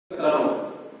मित्रांनो,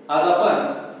 आज आपण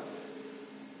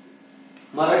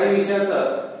मराठी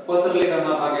विषयाचं पत्रलेखन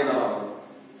हा भाग घेणार आहोत.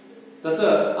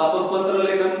 तसं आपण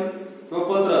पत्रलेखन किंवा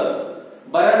पत्र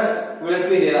बऱ्याच वेळेस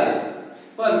लिहिलेलं आहे,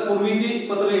 पण पूर्वीची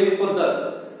पत्र लिहिण्याची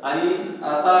पद्धत आणि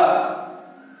आता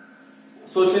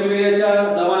सोशल मीडियाच्या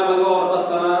जमान्यामध्ये वावरत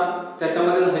असताना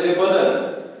त्याच्यामध्ये झालेले बदल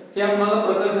हे आपल्याला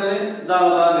प्रकर्षाने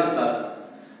जाणवताना दिसतात.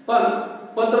 पण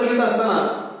पत्र लिहित असताना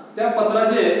त्या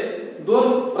पत्राचे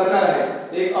दोन प्रकार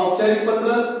आहेत, एक औपचारिक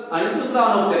पत्र आणि दुसरं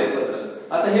अनौपचारिक पत्र.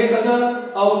 आता हे कसं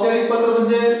औपचारिक पत्र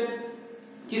म्हणजे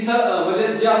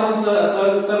जे आपण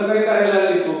सरकारी कार्यालयाला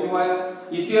लिहितो किंवा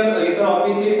इतर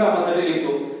ऑफिसियल कामासाठी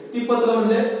लिहितो ती पत्र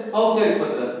म्हणजे औपचारिक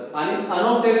पत्र, आणि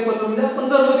अनौपचारिक पत्र म्हणजे आपण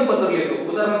घरगुती पत्र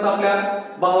लिहितो. उदाहरणार्थ आपल्या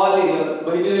भावाला लिहिलं,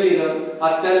 बहिणीला लिहिलं,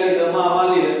 आत्याला लिहिलं,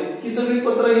 मामाला लिहिलं, ही सगळी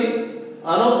पत्र ही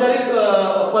अनौपचारिक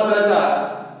पत्राच्या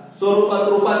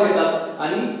रूपात येतात.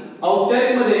 आणि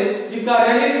औपचारिक मध्ये जी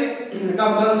कार्यालयीन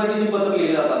कामकाजासाठी जी पत्र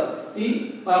लिहिली जातात ती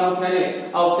प्रामुख्याने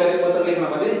औपचारिक पत्र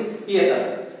लेखनामध्ये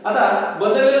येतात. आता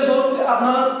बदललेलं स्वरूप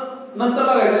आपल्याला नंतर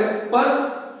बघायचंय, पण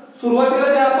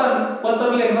सुरुवातीला जे आपण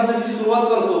पत्र लेखनासाठी सुरुवात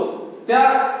करतो त्या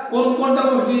कोणकोणत्या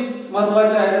गोष्टी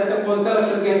महत्वाच्या आहेत, त्या कोणत्या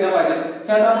लक्षात घेतल्या पाहिजेत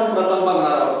हे आता आपण प्रथम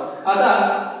बघणार आहोत. आता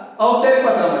औपचारिक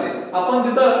पत्रामध्ये आपण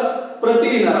तिथं प्रति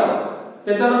लिहिणार आहोत,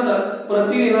 त्याच्यानंतर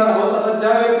प्रति लिहिणार आहोत. आता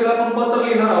ज्या व्यक्तीला आपण पत्र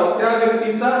लिहिणार आहोत त्या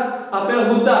व्यक्तीचा आपल्याला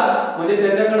हुद्दा म्हणजे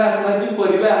त्याच्याकडे असणारी जी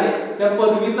पदवी आहे त्या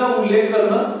पदवीचा उल्लेख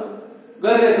करणं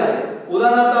गरजेचं आहे.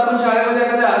 उदाहरणार्थ आपण शाळेमध्ये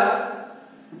एखाद्या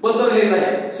पत्र लिहायचं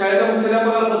आहे, शाळेच्या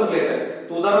मुख्याध्यापकाला पत्र लिहायचं आहे,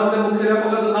 तर उदाहरणार्थ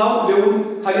मुख्याध्यापकाचं नाव लिहून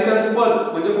खाली त्याचं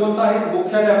पद म्हणजे कोणतं आहे,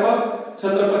 मुख्याध्यापक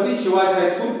छत्रपती शिवाजी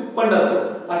हायस्कूल पंढरपूर,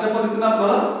 अशा पद्धतीने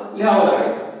आपल्याला लिहावं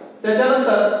लागेल.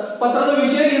 त्याच्यानंतर पत्राचा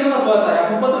विषय लिहिणं महत्वाचं आहे.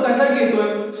 आपण पत्र कशासाठी लिहितोय,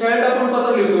 शाळेत आपण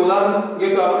पत्र लिहितोय, उदाहरण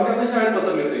घेतो आपण की आपण शाळेत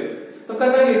पत्र लिहितोय, तर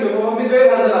कशासाठी लिहितोय, बाबा मी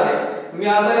गैरहजर आहे, मी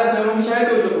आजारी असल्यामुळे मी शाळेत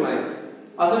येऊ शकतो नाही,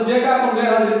 असं जे काय आपण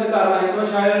गैरहजेरीचं कारण आहे किंवा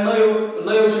शाळेला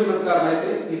न येऊ शकण्याचं कारण आहे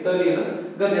ते इथं लिहिणं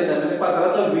गरजेचं आहे. म्हणजे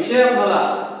पत्राचा विषय आपल्याला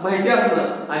माहिती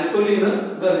असणं आणि तो लिहिणं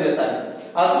गरजेचं आहे.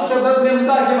 अचूक शब्दात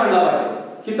नेमका असे म्हणला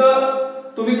पाहिजे, इथं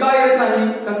तुम्ही काय येत नाही,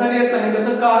 कशाने येत नाही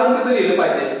त्याचं कारण तिथं लिहिलं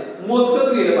पाहिजे,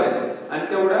 मोजकच लिहिलं पाहिजे, आणि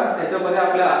तेवढ्या त्याच्यामध्ये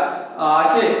आपल्या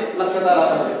आशय लक्षात आला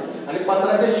पाहिजे. आणि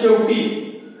पत्राच्या शेवटी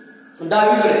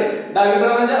डावीकडे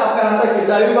म्हणजे आपल्या हाताची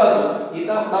डावी बाजू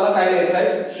इथं आपल्याला काय लिहायचं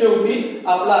आहे, शेवटी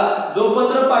आपला जो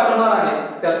पत्र पाठवणार आहे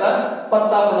त्याचा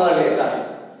पत्ता आपल्याला लिहायचा आहे.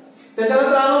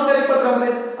 त्याच्यानंतर अनौपचारिक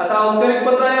पत्रामध्ये, आता औपचारिक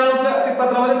पत्र आणि अनौपचारिक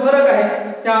पत्रामध्ये फरक आहे.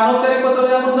 त्या अनौपचारिक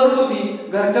पत्रामध्ये आपण घरगुती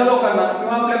घरच्या लोकांना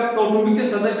किंवा आपल्या कौटुंबिक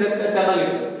सदस्य त्यांना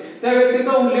लिहितो, त्या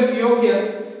व्यक्तीचा उल्लेख योग्य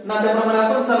नात्याप्रमाणे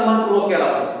आपण सन्मानपूर्वक केला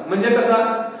पाहिजे. म्हणजे कसा,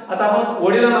 आता आपण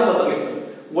वडिलांना पत्र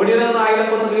लिहितो, वडिलांना आईला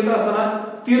पत्र लिहित असताना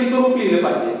तीर्थरूप लिहिलं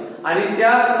पाहिजे, आणि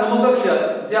त्या समकक्ष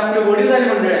जे आपले वडीलधारी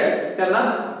मंडळी आहेत त्यांना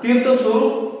तीर्थ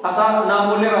स्वरूप असा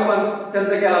नामोल्लेख आपण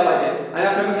त्यांचा केला पाहिजे. आणि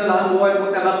आपल्यापेक्षा लहान भाऊ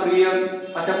आहेत त्यांना प्रिय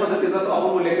अशा पद्धतीचा आपण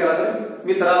उल्लेख केला तर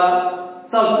मित्राला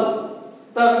चालतो.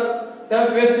 तर त्या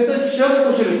व्यक्तीचं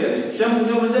क्षमकुशल विचारले,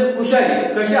 क्षमकुशल म्हणजे कुशाली,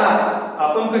 कशा आहात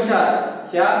आपण, कशा आहात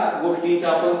ह्या गोष्टींची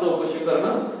आपण चौकशी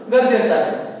करणं गरजेचं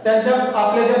आहे. त्यांच्या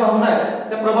आपल्या ज्या भावना आहेत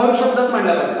त्या प्रभावी शब्दात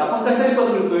मांडल्या पाहिजेत. आपण कशाने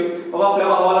पत्र लिहितोय, बाबा आपल्या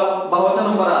भावाचा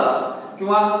नंबर आला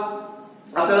किंवा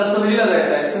आपल्याला सहलीला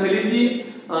जायचं आहे,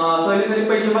 सहलीसाठी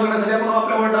पैसे मागण्यासाठी आपण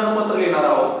आपल्या वडिलांना पत्र लिहिणार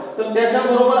आहोत, तर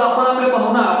त्याच्याबरोबर आपण आपल्या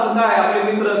भावना, आपण काय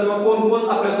आपले मित्र किंवा कोण कोण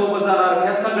आपल्या सोबत जाणार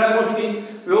ह्या सगळ्या गोष्टी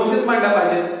व्यवस्थित मांडल्या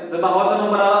पाहिजेत. जर भावाचा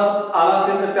नंबर आला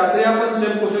असेल तर त्याचंही आपण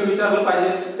क्षमकुशल विचारलं पाहिजे,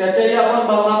 त्याच्याही आपण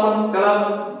भावना आपण त्याला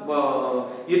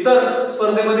इतर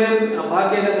स्पर्धेमध्ये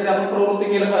भाग घेण्यासाठी आपण प्रवृत्त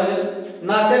केलं पाहिजे.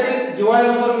 नात्यातील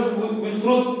जिव्हाळ्यानुसार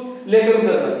विस्तृत लेखन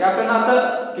करणं की आपलं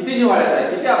नातं किती जिव्हाळ्याचं आहे,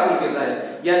 किती आपुलकीचं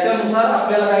आहे याच्यानुसार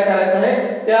आपल्याला काय करायचं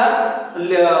आहे, त्या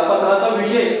पत्राचा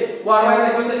विषय वाढवायचा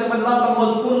किंवा त्याच्यामधला आपला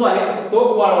मजकूर जो आहे तो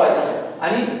वाढवायचा आहे.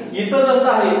 आणि इथं जसं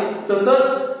आहे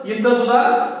तसंच इथं सुद्धा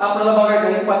आपल्याला बघायचं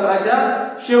आहे, पत्राच्या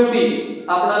शेवटी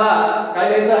आपल्याला काय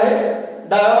लिहायचं आहे,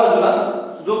 डाव्या बाजूला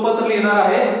जो पत्र लिहिणार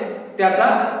आहे त्याचा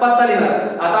पत्ता लिहिणार.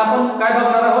 आता आपण काय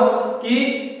बघणार आहोत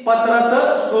की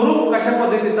पत्राचं स्वरूप कशा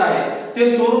पद्धतीचं आहे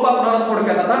ते स्वरूप आपल्याला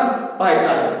थोडक्यात आता पाहायचं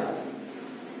आहे.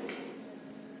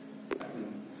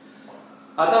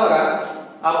 आता बघा,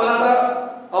 आपण आता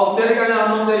औपचारिक आणि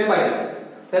अनौपचारिक पाहिलं,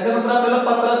 त्याच्यानंतर आपल्याला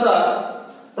पत्राचा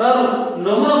प्रारूप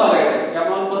नमुना बघायचा आहे की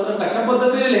आपण पत्र कशा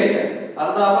पद्धतीने लिहायचं आहे.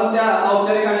 आता आपण त्या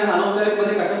औपचारिक आणि अनौपचारिक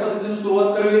मध्ये कशा पद्धतीने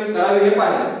सुरुवात करावी हे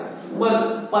पाहिलं, पण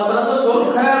पत्राचं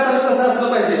स्वरूप खऱ्या अर्थाने कसं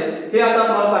असलं पाहिजे हे आता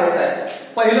आपल्याला पाहायचं आहे.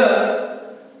 पहिलं,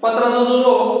 पत्राचा जो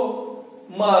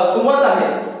सुरुवात आहे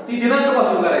ती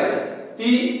दिनांकापासून करायची,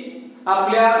 ती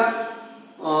आपल्या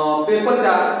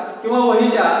पेपरच्या किंवा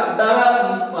वहीच्या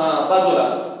डाव्या बाजूला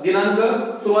दिनांक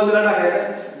सुरुवातीला टाकायचा.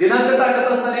 दिनांक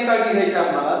टाकत असताना काळजी घ्यायची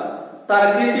आपल्याला,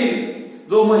 तारखेतील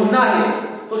जो महिना आहे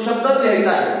तो शब्दात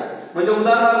लिहायचा आहे. म्हणजे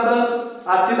उदाहरणार्थ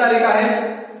आजची तारीख आहे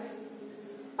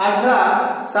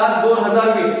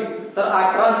 18/7/2020, तर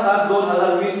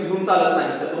 18/7/2020 लिहून चालत नाही,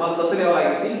 तर तुम्हाला तसं लिहावं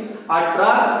लागेल की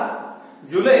 18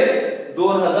 जुलै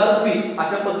 2020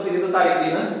 अशा पद्धतीने तारीख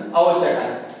लिहिणं आवश्यक आहे.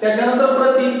 त्याच्यानंतर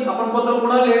प्रति, आपण पत्र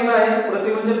कुणाला लिहायचं आहे,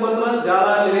 प्रति म्हणजे पत्र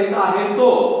ज्याला लिहायचं आहे तो,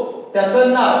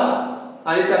 त्याचं नाव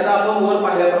आणि त्याचा आपण वर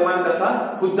पाहिल्याप्रमाणे त्याचा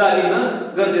हुद्दा लिहिणं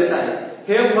गरजेचं आहे.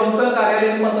 हे फक्त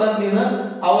कार्यालयीन पत्रात लिहिणं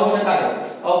आवश्यक आहे.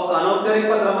 अनौपचारिक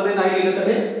पत्रामध्ये नाही लिहिलं तर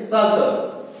हे चालतं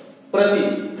प्रति.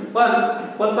 पण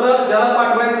पत्र ज्याला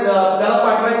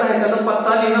पाठवायचं आहे त्याचा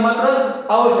पत्ता लिहिणं मात्र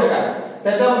आवश्यक आहे.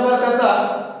 त्याच्यानुसार त्याचा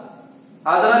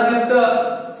आदरातिरिक्त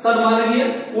सन्माननीय,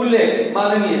 उल्लेख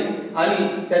माननीय आणि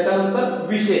त्याच्यानंतर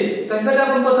विषय, कशासाठी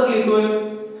आपण पत्र लिहितोय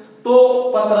तो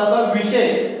पत्राचा विषय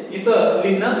इथं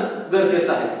लिहिणं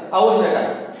गरजेचं आहे, आवश्यक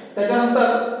आहे. त्याच्यानंतर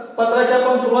पत्राची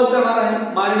आपण सुरुवात करणार आहे.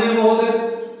 माननीय महोदय,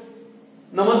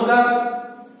 नमस्कार,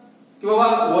 की बाबा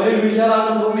वरील विषयाला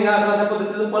अनुसरून मी अशा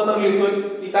पद्धतीचं पत्र लिहितोय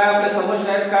की काय आपल्या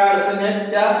समस्या आहेत, काय अडचणी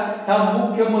आहेत, त्या ह्या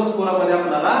मुख्य मजकुरामध्ये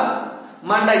आपल्याला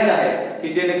मांडायचे आहे, की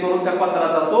जेणेकरून त्या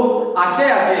पत्राचा तो आशय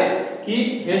असेल की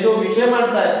हे जो विषय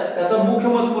मांडताय त्याचा मुख्य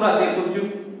मजकूर असेल. तुमची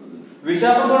विषय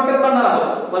आपण थोडक्यात मांडणार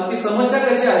आहोत, पण ती समस्या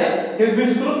कशी आहे हे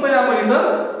विस्तृतपणे आपण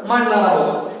इथं मांडणार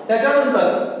आहोत. त्याच्यानंतर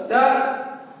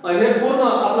हे पूर्ण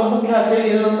आपला मुख्य आशय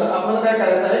लिहिल्यानंतर आपल्याला काय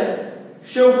करायचं आहे,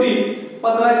 शेवटी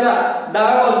पत्राच्या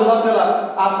डाव्या बाजूला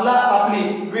आपल्याला आपली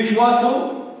विश्वासू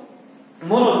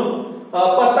म्हणून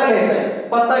पत्ता लिहायचा आहे.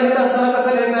 पत्ता लिहित असताना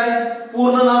कसा लिहायचा आहे,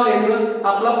 पूर्ण नाव लिहायचं,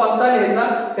 आपला पत्ता लिहायचा,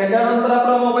 त्याच्यानंतर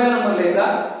आपला मोबाईल नंबर लिहायचा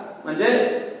म्हणजे,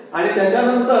 आणि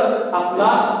त्याच्यानंतर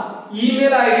आपला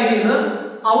ईमेल आयडी लिहिणं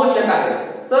आवश्यक आहे.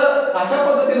 तर अशा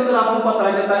पद्धतीने जर आपण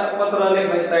पत्र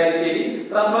लिखण्याची तयारी केली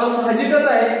तर आपल्याला साहजिकच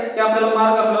आहे की आपल्याला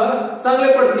मार्क आपल्याला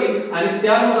चांगले पडतील आणि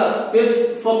त्यानुसार ते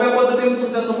सोप्या पद्धतीने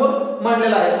तुमच्या समोर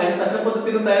मांडलेलं आहे. आणि तशा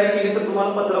पद्धतीने तयारी केली तर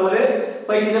तुम्हाला पत्रामध्ये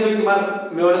पैकीच्या पैकी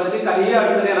मार्क मिळवण्यासाठी काहीही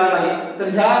अडचण येणार नाही. तर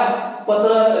ह्या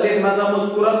पत्र लेखनाचा,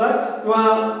 मजकुराचा किंवा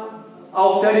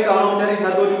औपचारिक अनौपचारिक ह्या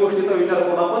दोन्ही गोष्टीचा विचार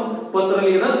करून आपण पत्र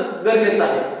लिहिणं गरजेचं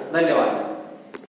आहे. धन्यवाद.